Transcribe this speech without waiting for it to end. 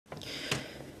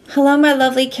Hello, my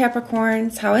lovely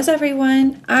Capricorns. How is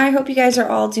everyone? I hope you guys are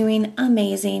all doing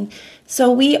amazing.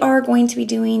 So we are going to be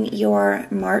doing your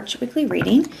March weekly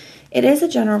reading. It is a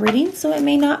general reading, so it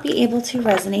may not be able to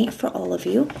resonate for all of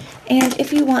you. And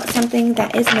if you want something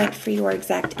that is meant for your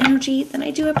exact energy, then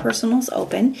I do have personals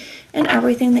open, and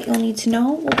everything that you'll need to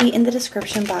know will be in the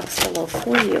description box below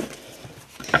for you.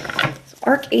 So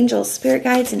archangels, spirit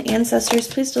guides, and ancestors,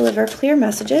 please deliver clear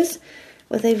messages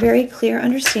with a very clear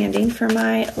understanding for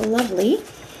my lovely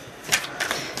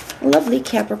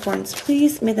Capricorns.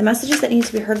 Please, may the messages that need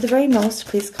to be heard the very most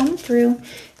please come through,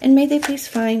 and may they please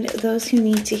find those who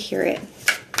need to hear it.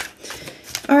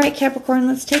 All right, Capricorn,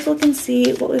 let's take a look and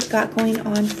see what we've got going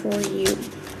on for you.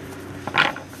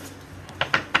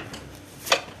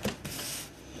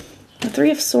 The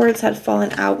Three of Swords had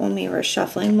fallen out when we were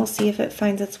shuffling. We'll see if it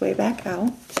finds its way back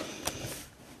out.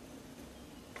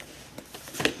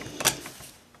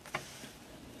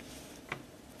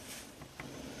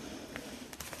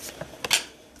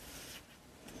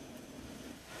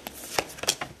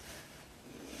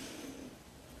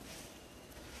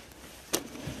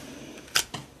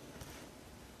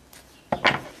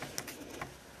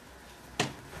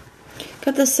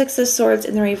 Got the Six of Swords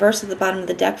in the reverse at the bottom of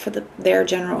the deck for their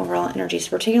general overall energy.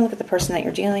 So we're taking a look at the person that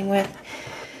you're dealing with.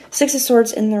 Six of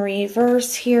Swords in the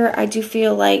reverse here. I do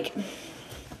feel like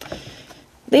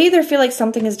they either feel like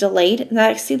something is delayed. And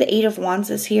I see the Eight of Wands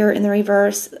is here in the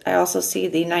reverse. I also see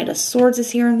the Knight of Swords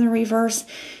is here in the reverse.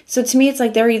 So to me, it's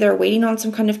like they're either waiting on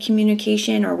some kind of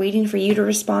communication or waiting for you to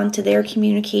respond to their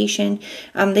communication.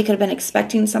 They could have been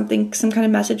expecting something, some kind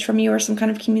of message from you or some kind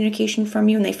of communication from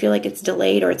you, and they feel like it's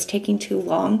delayed or it's taking too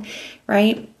long,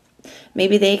 right?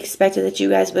 Maybe they expected that you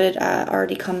guys would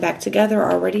already come back together,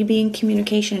 already be in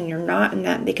communication, and you're not, and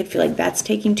that they could feel like that's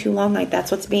taking too long, like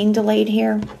that's what's being delayed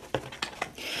here.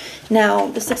 Now,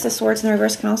 the Six of Swords in the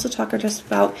reverse can also talk just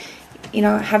about, you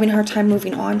know, having a hard time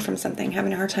moving on from something,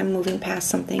 having a hard time moving past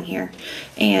something here.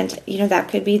 And, you know, that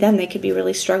could be them. They could be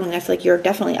really struggling. I feel like you're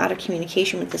definitely out of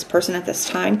communication with this person at this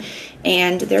time,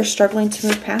 and they're struggling to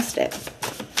move past it.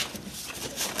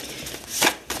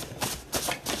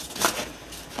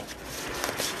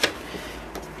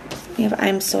 We have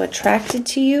I'm so attracted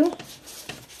to you.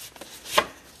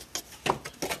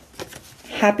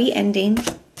 Happy ending.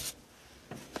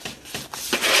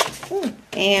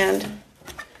 And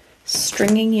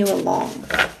stringing you along.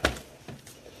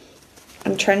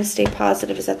 I'm trying to stay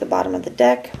positive is at the bottom of the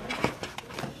deck.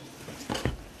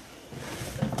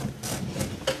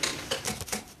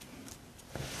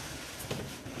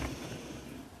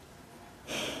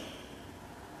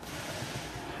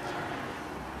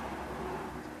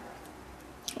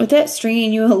 With that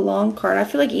stringing you along card, I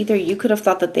feel like either you could have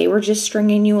thought that they were just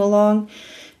stringing you along.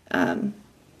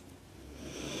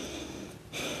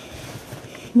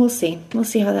 We'll see. We'll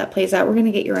see how that plays out. We're going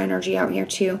to get your energy out here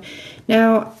too.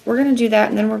 Now, we're going to do that,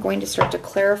 and then we're going to start to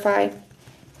clarify.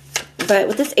 But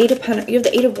with this Eight of Pentacles, you have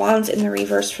the Eight of Wands in the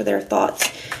reverse for their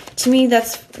thoughts. To me,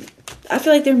 that's, I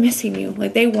feel like they're missing you.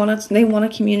 Like they want to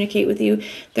communicate with you.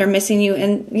 They're missing you.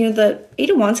 And, you know, the Eight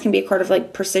of Wands can be a card of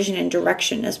like precision and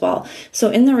direction as well. So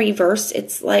in the reverse,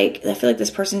 it's like, I feel like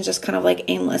this person's just kind of like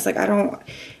aimless. Like I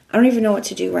don't even know what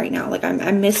to do right now. Like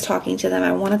I miss talking to them.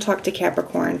 I want to talk to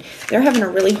Capricorn. They're having a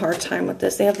really hard time with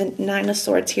this. They have the Nine of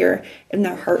Swords here in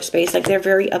their heart space. Like they're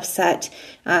very upset.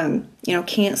 You know,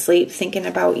 can't sleep, thinking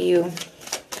about you.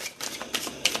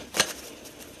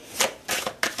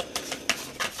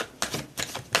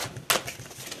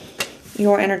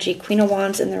 Your energy, Queen of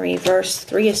Wands in the reverse,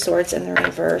 Three of Swords in the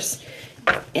reverse,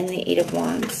 and the Eight of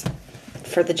Wands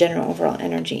for the general overall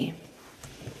energy.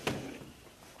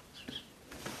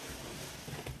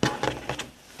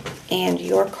 And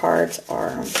your cards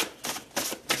are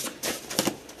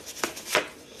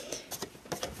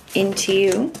Into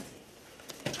You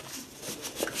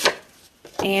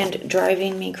and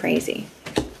Driving Me Crazy.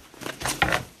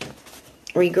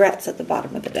 Regrets at the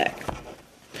bottom of the deck.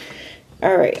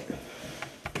 All right.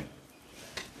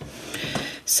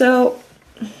 So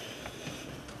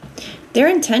their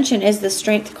intention is the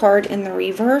Strength card in the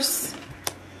reverse.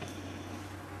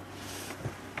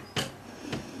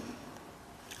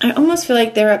 I almost feel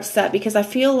like they're upset because I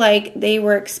feel like they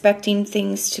were expecting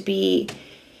things to be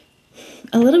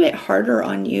a little bit harder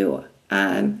on you.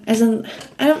 As in,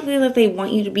 I don't feel like they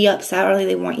want you to be upset or like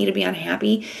they want you to be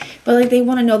unhappy, but like they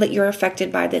want to know that you're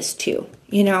affected by this too.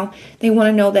 You know, they want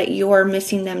to know that you're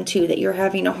missing them too, that you're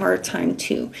having a hard time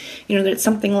too. You know, there's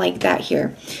something like that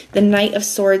here. The Knight of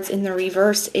Swords in the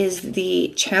reverse is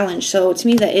the challenge. So to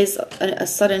me, that is a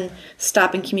sudden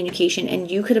stop in communication, and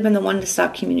you could have been the one to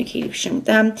stop communication with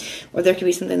them, or there could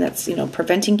be something that's, you know,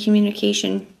 preventing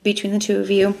communication between the two of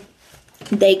you.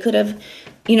 They could have,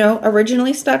 you know,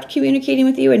 originally stopped communicating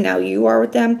with you and now you are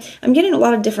with them. I'm getting a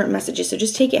lot of different messages, so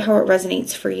just take it how it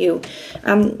resonates for you.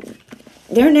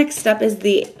 Their next step is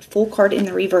the Fool card in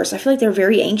the reverse. I feel like they're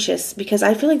very anxious because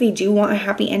I feel like they do want a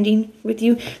happy ending with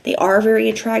you. They are very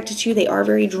attracted to you. They are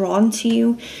very drawn to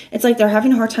you. It's like they're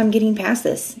having a hard time getting past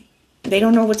this. They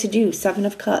don't know what to do. Seven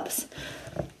of Cups.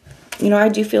 You know, I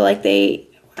do feel like they,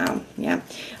 yeah.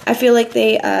 I feel like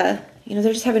they, you know,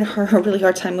 they're just having a really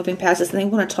hard time moving past this, and they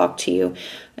want to talk to you.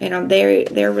 You know,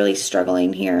 they're really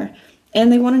struggling here. And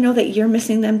they want to know that you're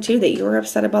missing them too, that you're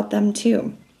upset about them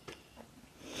too.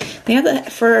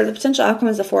 For the potential outcome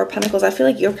is the Four of Pentacles. I feel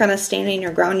like you're kind of standing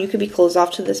your ground. You could be closed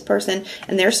off to this person,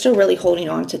 and they're still really holding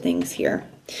on to things here.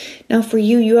 Now for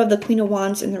you, you have the Queen of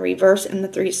Wands in the reverse and the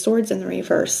Three of Swords in the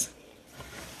reverse.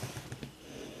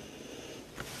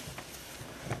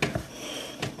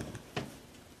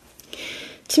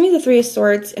 To me, the Three of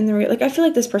Swords in the like, I feel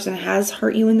like this person has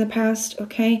hurt you in the past,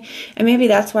 okay? And maybe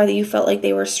that's why you felt like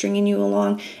they were stringing you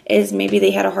along, is maybe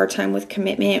they had a hard time with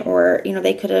commitment, or, you know,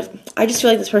 they could have, I just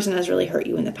feel like this person has really hurt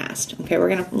you in the past, okay? We're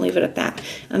going to leave it at that.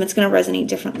 It's going to resonate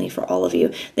differently for all of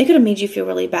you. They could have made you feel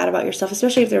really bad about yourself,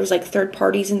 especially if there was like third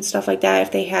parties and stuff like that,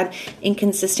 if they had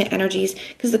inconsistent energies,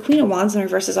 because the Queen of Wands in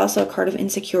reverse is also a card of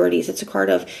insecurities. It's a card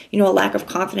of, you know, a lack of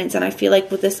confidence. And I feel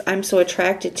like with this, I'm so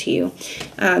attracted to you.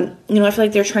 You know, I feel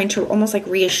like they're trying to almost like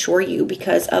reassure you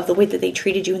because of the way that they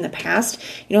treated you in the past.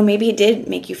 You know, maybe it did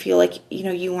make you feel like, you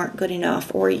know, you weren't good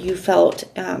enough, or you felt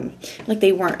like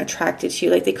they weren't attracted to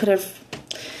you. Like they could have,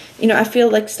 you know, I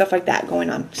feel like stuff like that going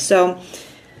on. So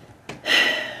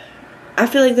I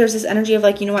feel like there's this energy of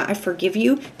like, you know what, I forgive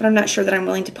you, but I'm not sure that I'm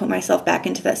willing to put myself back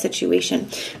into that situation.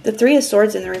 The Three of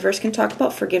Swords in the reverse can talk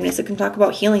about forgiveness. It can talk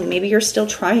about healing. Maybe you're still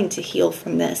trying to heal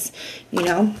from this, you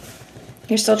know.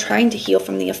 You're still trying to heal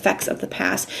from the effects of the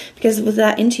past, because with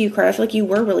that into you card, I feel like you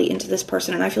were really into this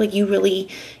person, and I feel like you really,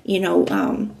 you know,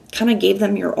 kind of gave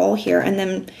them your all here, and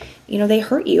then, you know, they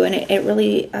hurt you, and it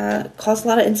really caused a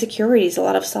lot of insecurities, a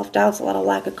lot of self-doubts, a lot of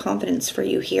lack of confidence for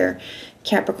you here,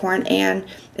 Capricorn. And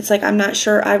it's like, I'm not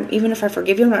sure, even if I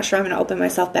forgive you, I'm not sure I'm going to open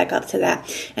myself back up to that.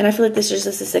 And I feel like this is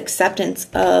just this acceptance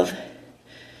of,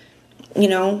 you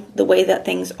know, the way that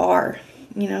things are.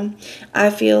 You know, I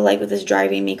feel like with this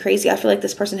driving me crazy, I feel like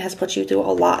this person has put you through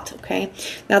a lot, okay?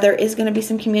 Now, there is going to be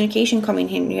some communication coming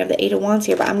in. You have the Eight of Wands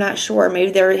here, but I'm not sure. Maybe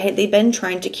they've been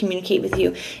trying to communicate with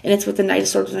you, and it's with the Knight of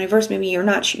Swords in reverse. Maybe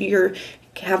you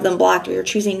have them blocked, or you're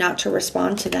choosing not to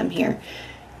respond to them here.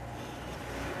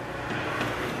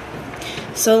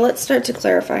 So let's start to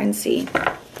clarify and see.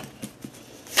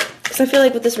 So I feel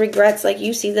like with this regrets, like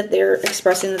you see that they're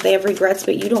expressing that they have regrets,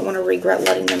 but you don't want to regret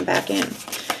letting them back in.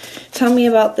 Tell me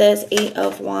about this Eight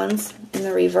of Wands in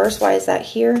the reverse. Why is that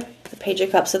here? The Page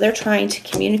of Cups. So they're trying to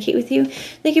communicate with you.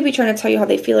 They could be trying to tell you how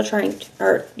they feel,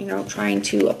 or you know, trying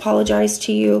to apologize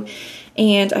to you.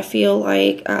 And I feel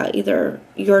like either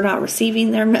you're not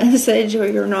receiving their message, or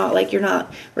you're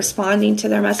not responding to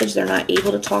their message. They're not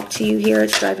able to talk to you here.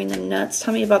 It's driving them nuts.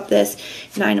 Tell me about this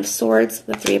Nine of Swords,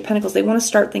 the Three of Pentacles. They want to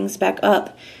start things back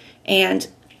up, and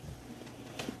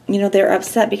you know, they're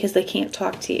upset because they can't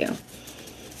talk to you.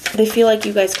 They feel like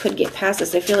you guys could get past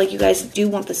this. They feel like you guys do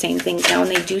want the same things now,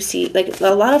 and they do see, like,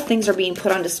 a lot of things are being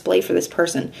put on display for this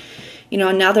person. You know,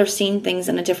 and now they're seeing things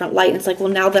in a different light. And it's like, well,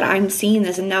 now that I'm seeing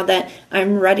this, and now that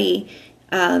I'm ready,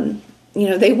 you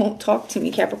know, they won't talk to me.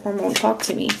 Capricorn won't talk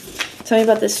to me. Tell me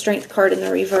about this Strength card in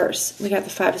the reverse. We got the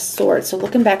Five of Swords. So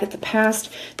looking back at the past,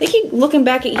 they keep looking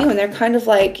back at you, and they're kind of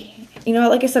like, you know,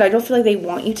 like I said, I don't feel like they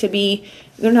want you to be,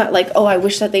 they're not like, oh, I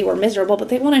wish that they were miserable, but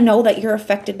they want to know that you're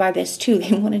affected by this too.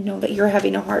 They want to know that you're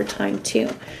having a hard time too.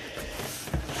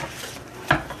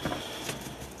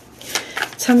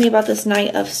 Tell me about this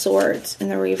Knight of Swords in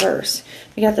the reverse.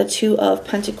 We got the Two of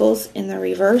Pentacles in the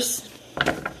reverse.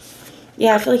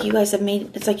 Yeah, I feel like you guys have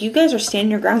made, it's like you guys are standing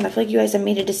your ground. I feel like you guys have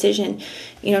made a decision,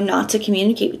 you know, not to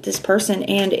communicate with this person.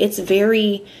 And it's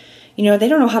very, you know, they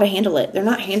don't know how to handle it. They're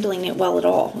not handling it well at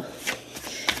all.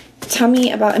 Tell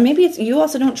me about, and maybe it's, you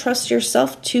also don't trust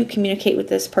yourself to communicate with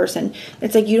this person.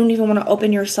 It's like you don't even want to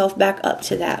open yourself back up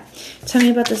to that. Tell me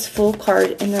about this Fool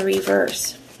card in the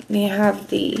reverse. We have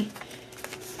the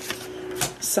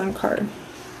Sun card.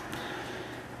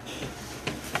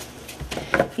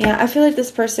 Yeah, I feel like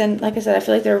this person, like I said, I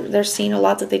feel like they're seeing a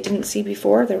lot that they didn't see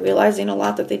before. They're realizing a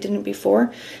lot that they didn't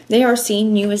before. They are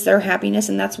seeing you as their happiness,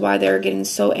 and that's why they're getting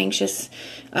so anxious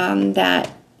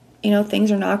that, you know,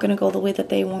 things are not going to go the way that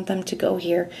they want them to go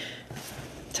here.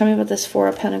 Tell me about this Four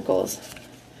of Pentacles.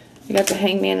 You got the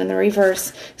Hangman in the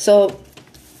reverse. So,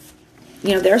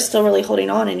 you know, they're still really holding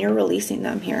on, and you're releasing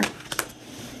them here.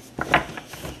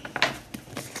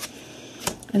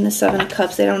 And the Seven of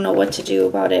Cups, they don't know what to do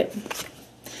about it.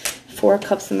 Four of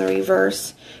Cups in the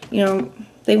reverse. You know,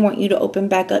 they want you to open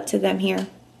back up to them here.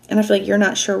 And I feel like you're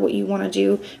not sure what you want to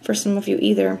do for some of you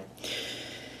either.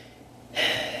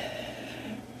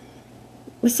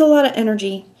 It's a lot of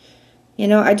energy. You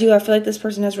know, I feel like this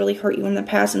person has really hurt you in the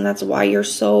past, and that's why you're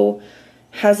so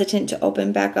hesitant to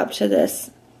open back up to this.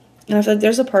 And I feel like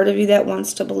there's a part of you that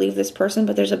wants to believe this person,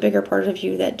 but there's a bigger part of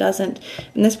you that doesn't.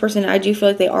 And this person, I do feel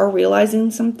like they are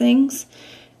realizing some things.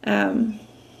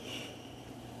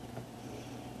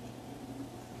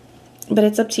 But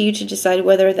it's up to you to decide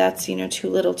whether that's, you know, too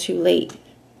little, too late.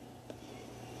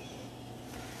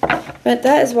 But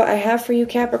that is what I have for you,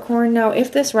 Capricorn. Now, if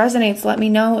this resonates, let me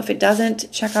know. If it doesn't,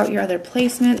 check out your other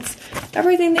placements.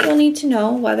 Everything that you'll need to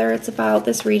know, whether it's about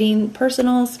this reading,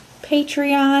 personals,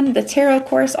 Patreon, the tarot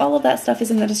course, all of that stuff is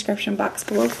in the description box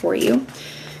below for you.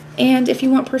 And if you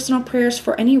want personal prayers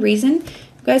for any reason,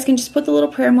 you guys can just put the little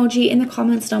prayer emoji in the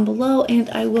comments down below, and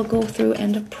I will go through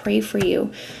and pray for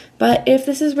you. But if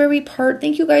this is where we part,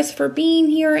 thank you guys for being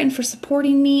here and for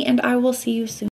supporting me, and I will see you soon.